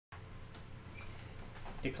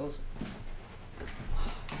Get closer.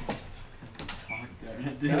 Just talk,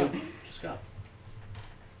 dude. Go. Just go.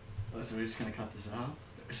 Oh, so we're just gonna cut this out?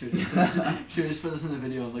 Or should we just put this in the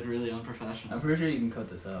video and look really unprofessional? I'm pretty sure you can cut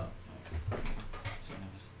this out. So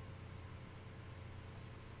nice.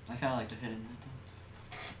 I kinda like to hit him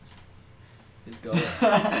Just go.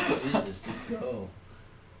 Jesus, just go.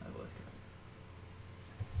 That was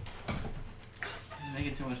good. You're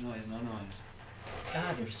making too much noise, no noise.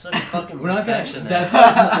 God, you're such a fucking We're not gonna. perfectionist. That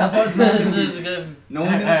part's not This gonna is be, good. no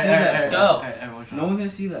one's gonna see that. Go. Alright, everyone shut No up. one's gonna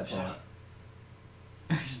see that Shut part. up.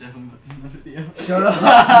 We should definitely put this in the video. Shut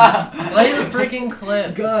up. Play the freaking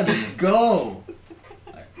clip. God, just go.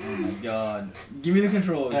 Oh my God. Give me the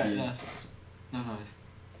controller, Alright, kid. no, stop. No noise.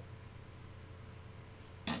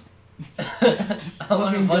 I wanna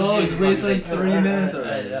Fucking punch go. you in You the wasted fucking like 3 minutes face.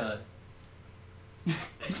 already. Yeah.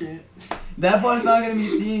 I can't. That part's not gonna be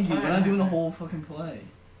seen, kid. We're not doing the whole fucking play.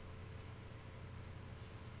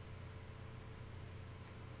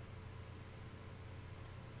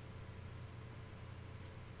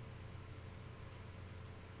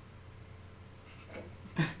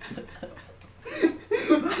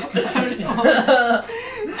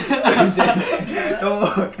 Don't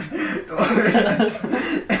look.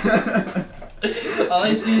 All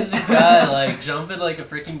I see is a guy like jumping like a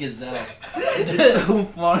freaking gazelle. It's so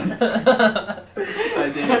funny. I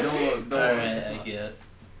think don't look. Don't Alright, look. I get it.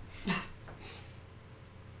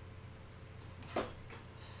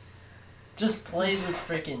 Just play the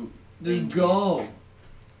freaking. Just go.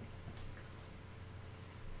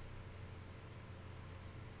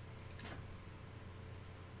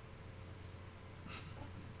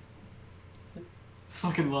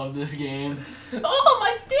 Fucking love this game. Oh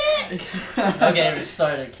my dick! Okay,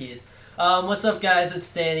 restart it, Keith. What's up, guys?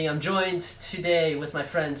 It's Danny. I'm joined today with my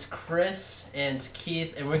friends Chris and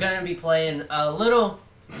Keith, and we're gonna be playing a little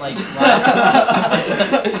like.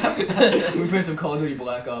 We played some Call of Duty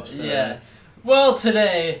Black Ops. Yeah. Well,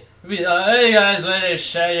 today we. Hey guys, my name's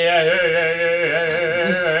Shaggy.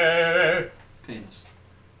 Penis.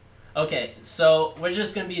 Okay, so we're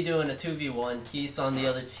just gonna be doing a 2v1. Keith's on the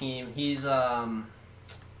other team. He's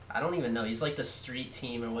I don't even know. He's like the street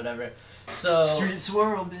team or whatever. So Street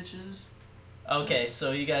swirl, bitches. okay,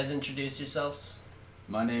 so you guys introduce yourselves.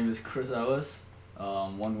 My name is Chris Ellis.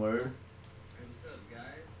 One word.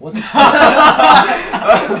 What's up, guys?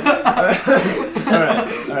 What?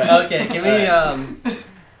 Alright. Okay, can we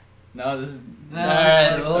No, this is.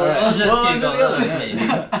 Alright, we'll just keep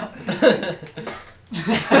going.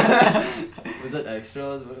 Was that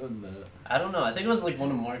extras? What was that? I don't know. I think it was like one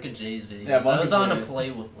of Mark and Jay's videos. Yeah, I Mark was and on a Jay.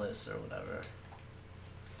 play list or whatever.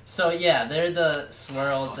 So yeah, they're the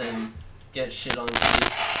swirls and get shit on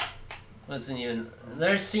Keith. Wasn't even.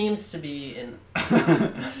 There seems to be an.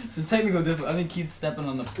 Some technical difficulty. I think Keith's stepping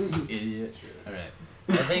on the. You idiot. Alright.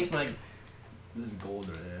 I think my. This is gold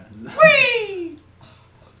right there. Whee!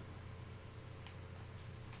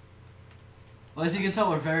 Well, as you can tell,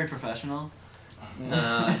 we're very professional.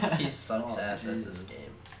 Nah, Keith sucks Oh, ass at this Jesus. game.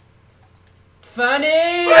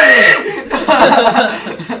 Funny!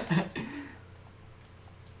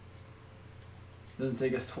 Doesn't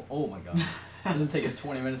take us. Oh my god. Doesn't take us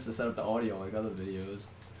 20 minutes to set up the audio like other videos.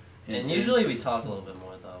 Hint, And usually we hint. talk a little bit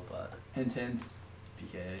more though, but. Hint, hint.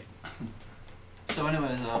 PK. So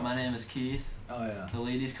anyways, my name is Keith. Oh yeah. The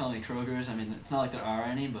ladies call me Kroger's. I mean, it's not like there are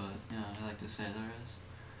any, but, you know, I like to say there is.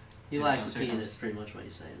 He Yeah, lacks no, a here penis, comes. pretty much what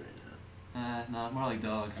he's saying right No, more like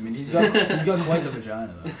dogs. I mean, but he's still. got quite the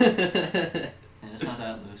vagina though. now. Yeah, it's not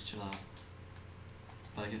that loose, chill out.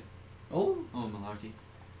 Like it? Oh. Oh, malarkey.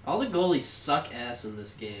 All the goalies suck ass in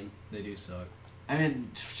this game. They do suck. I mean,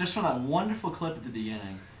 just from that wonderful clip at the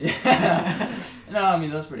beginning. Yeah. No, I mean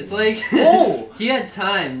that's pretty. It's good. like Oh! he had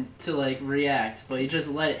time to like react, but he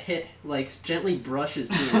just let it hit, like gently brush his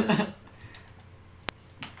penis.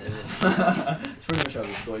 It's pretty much how we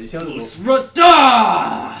scored. You see how the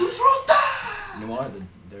Fusrota! Noir the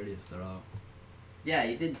dirtiest throw. Yeah,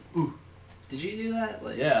 he did. Ooh. Did you do that?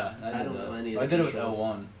 Like, Yeah, I I did don't that. know any of I the did it with controls.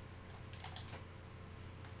 L1.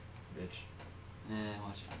 Bitch. Yeah,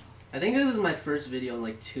 watch it. I think this is my first video in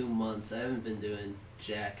like 2 months. I haven't been doing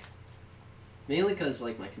jack. Mainly because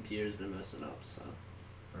like my computer's been messing up. So.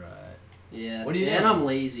 Right. Yeah. What are you And doing? I'm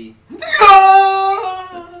lazy.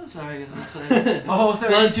 Sorry, I'm sorry. Oh, 32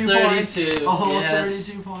 Plus points. 32. Oh, Yes.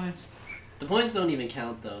 32 points. The points don't even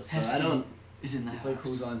count though, so I Hemsky don't. is in the It's house. like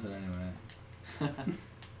who's on it anyway. I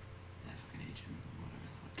fucking hate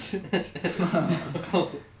you.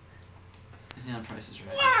 Is he on Price is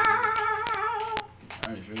Right?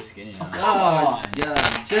 Alright, he's really skinny now. Come Oh on.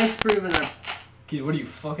 god, just proving our Kid, what are you,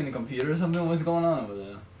 fucking the computer or something? What's going on over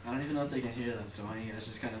there? I don't even know if they can hear that, so why don't you guys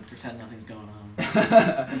just kind of pretend nothing's going on?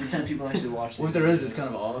 And pretend people actually watch Well, these if there is, videos. it's kind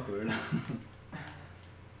of awkward.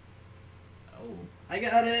 Oh. I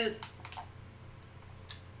got it.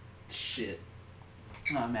 Shit.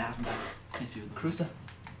 Nah, man, can't see what the Cruiser.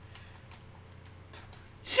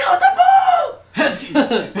 Shoot the ball! Husky!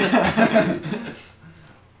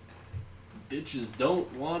 Bitches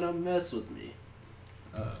don't wanna mess with me.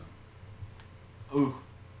 Ooh.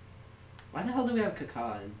 Why the hell do we have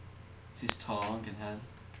Kaká in? She's tall and can head.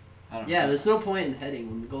 I don't know. Yeah, there's no point in heading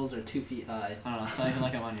when the goals are 2 feet high. I don't know, it's not even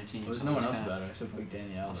like I'm on your team. There's so no I'm one just else kinda- better except for like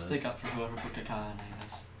Danny I'll Alves. stick up for whoever put Kaká in, I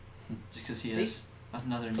guess. Just because he See? has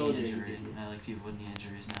another Told knee you injury. you did. And I like people with knee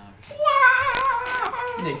injuries now.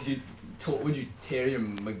 Nick, would you tear your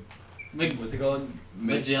what's it called?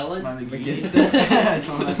 Magellan? My Megistus? I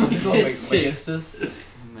told him I What's it called? Megistus. Megistus?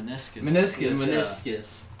 Meniscus. Meniscus.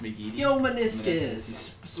 Meniscus. McGeady. Yo, Meniscus. You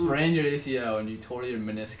meniscus. sprained your ACL and you tore your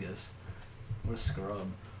meniscus. What a scrub.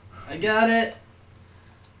 I got it.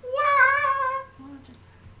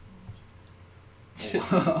 So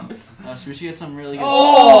we should get some really good.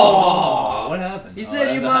 Oh! What happened? He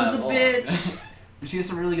said your mom's a bitch. We should get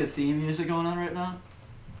some really good theme music going on right now.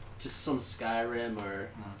 Just some Skyrim or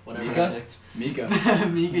whatever. Mika? Perfect. Mika.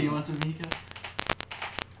 Mika, you want some Mika?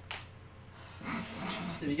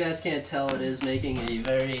 If you guys can't tell, it is making a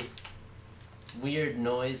very weird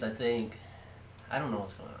noise, I think. I don't know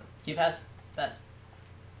what's going on. Keep pass. Pass.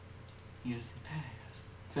 Use the pass.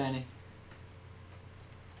 Fanny.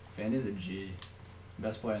 Fanny's a G.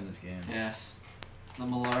 Best player in this game. Yes. The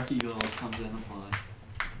Malarkey goal comes into play.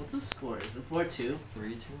 What's the score? Is it 4-2? 3-2,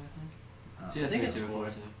 I think. Oh. I think it's 3-2 or 4.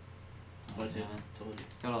 4-2. Oh, 4-2. damn it. Told you.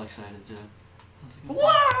 Got all excited too. I was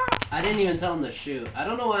like, I didn't even tell him to shoot. I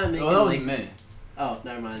don't know why I'm making Oh, that was like... me. Oh,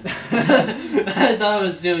 never mind. I thought I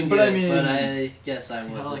was doing But good, I mean- but I guess I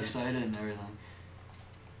got all wasn't. excited and everything.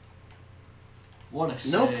 What a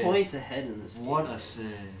save. No point to head in this game. What a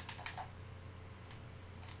save.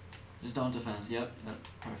 Just don't defend. Yep,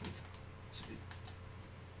 perfect. Sweet.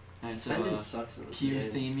 Alright, so Defending sucks in this cue game.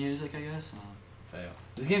 theme music, I guess. Fail.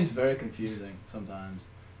 This game's very confusing sometimes.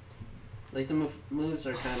 Like the moves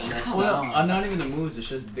are kind of messed Well, up. not even the moves, it's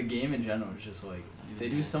just the game in general. It's just like, they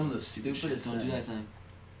do some of the stupidest shit. Don't do that things. thing.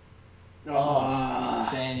 Oh.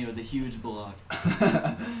 Fanny with the huge block.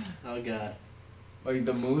 Oh god. Like,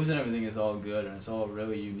 the moves and everything is all good and it's all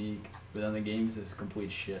really unique, but then the game's just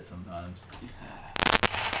complete shit sometimes.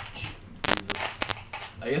 Jesus.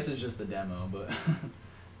 I guess it's just the demo, but...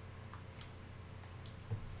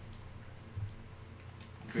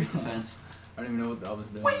 Great defense. I don't even know what I was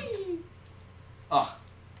doing. Oh,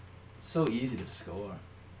 It's so easy to score.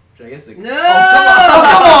 Which I guess it... No!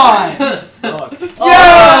 Oh, come on! You suck.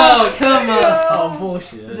 Oh, come on! Oh,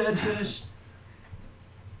 bullshit. Dead fish.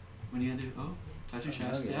 What are you gonna do? Oh, touch your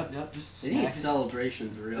chest. Okay. Yep, just They smack need it.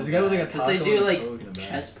 celebrations real There's a guy with like a because they taco do and a like Coke in the back.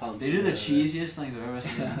 chest pumps. They do or the whatever. cheesiest things I've ever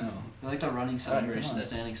seen. I know. They like the running Alright, come celebration, on.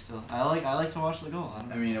 standing still. I like to watch the goal. I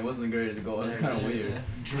don't I mean, it wasn't the greatest goal. It was There, kind of right weird. there.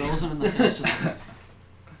 Drills him in the face with it.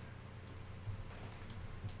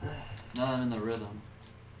 Now I'm in the rhythm.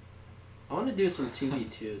 I want to do some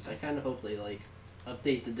 2v2s. I kind of hope they like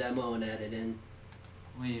update the demo and add it in.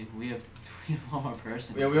 We have one more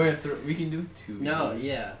person. Yeah, we only have we can do two. No, VCs.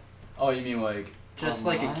 yeah, Oh, you mean like... just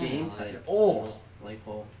like a Online, game like- type. Oh! Like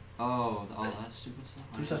whole Oh, all that stupid stuff.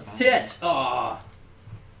 Who's I that? just tits. Oh, I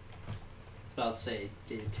was about to say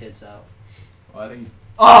get your tits out. Well, I think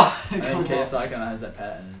Oh, I come think on. KSI kind of has that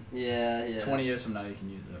patent. Yeah, yeah. 20 years from now, you can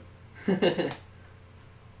use it.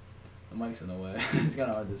 The mic's in the way. It's kind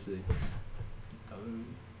of hard to see. Oh.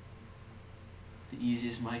 The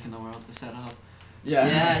easiest mic in the world to set up.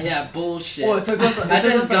 Yeah. yeah, bullshit. Well, it took us. It I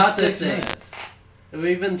took just us like got this 6 thing. minutes.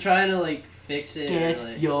 We've been trying to like fix it. Get or,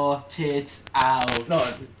 like, your tits out. No,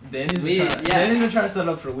 Danny's been trying to set it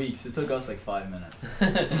up for weeks. It took us like 5 minutes.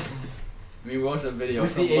 I mean, we watched a video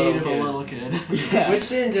With from the aid of a kid. little kid. Yeah. Which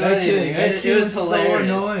didn't do That anything. kid, that It kid was was so hilarious.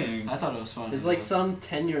 annoying. I thought it was funny. It's like some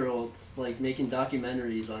 10-year-old like making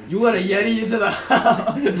documentaries on. You let a Yeti into the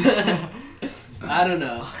house. I don't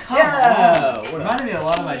know. Come Yeah, on. what a- Reminded me a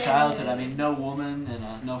lot of my childhood. I mean, no woman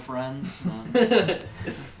and no friends.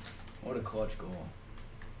 What a clutch goal.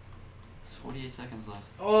 There's 48 seconds left.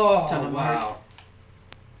 Oh Time to mark. wow.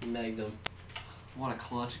 Megged him. What a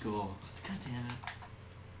clutch goal. God damn it.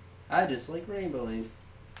 I just like rainbowing.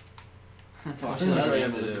 That's Fuck, pretty much what you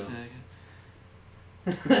have to was do.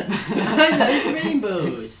 I like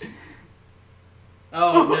rainbows.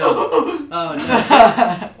 Oh no. Oh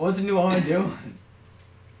no. What's the new arm doing?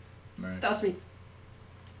 Merc. That's me.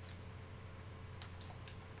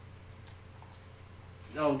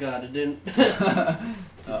 Oh god, it didn't.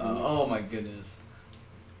 Oh my goodness.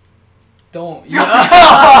 Don't.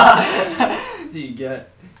 So you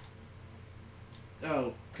get.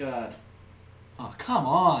 Oh god. Oh, come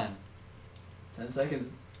on. 10 seconds.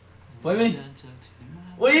 Play me.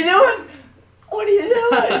 What are you doing? What are you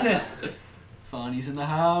doing? Funny's in the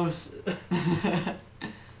house.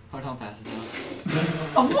 Hard home passes.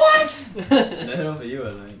 What? That hit off of you,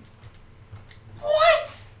 I think.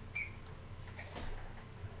 What?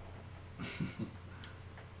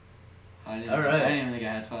 I didn't even think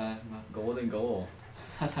I had 5. Golden goal.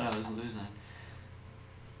 I thought I was losing.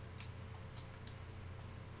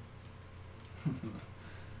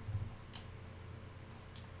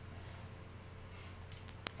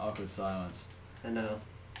 Awkward silence. I know.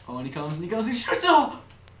 Oh, and he comes, he shoots it!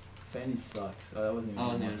 Fanny sucks. Oh, that wasn't even.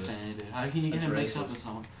 Oh, no, worth it. Fanny, dude. How can you get That's him mixed up racist. with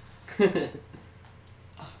someone?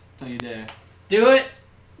 Don't you dare. Do it!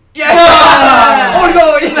 Yeah! Oh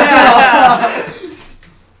no! Yeah!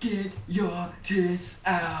 Get your tits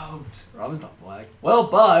out! Robin's not black. Well,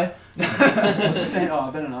 bye. Oh, I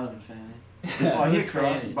better not have been Fanny. Oh, he Who's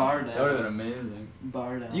crossed Fanny? bar down. That would have been amazing.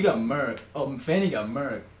 Bar down. You got murked. Oh, Fanny got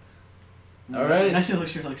murked. All Alright. Now she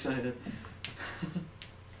looks real excited.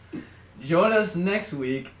 Join us next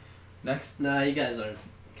week. Nah, you guys aren't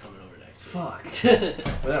coming over next week. Fuck.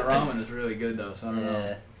 But that ramen is really good though, so I don't know.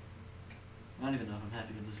 Yeah. I don't even know if I'm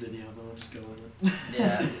happy with this video, but I'll just go with it.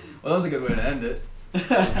 Yeah. Well, that was a good way to end it.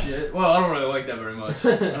 Oh, shit. Well, I don't really like that very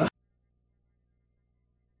much.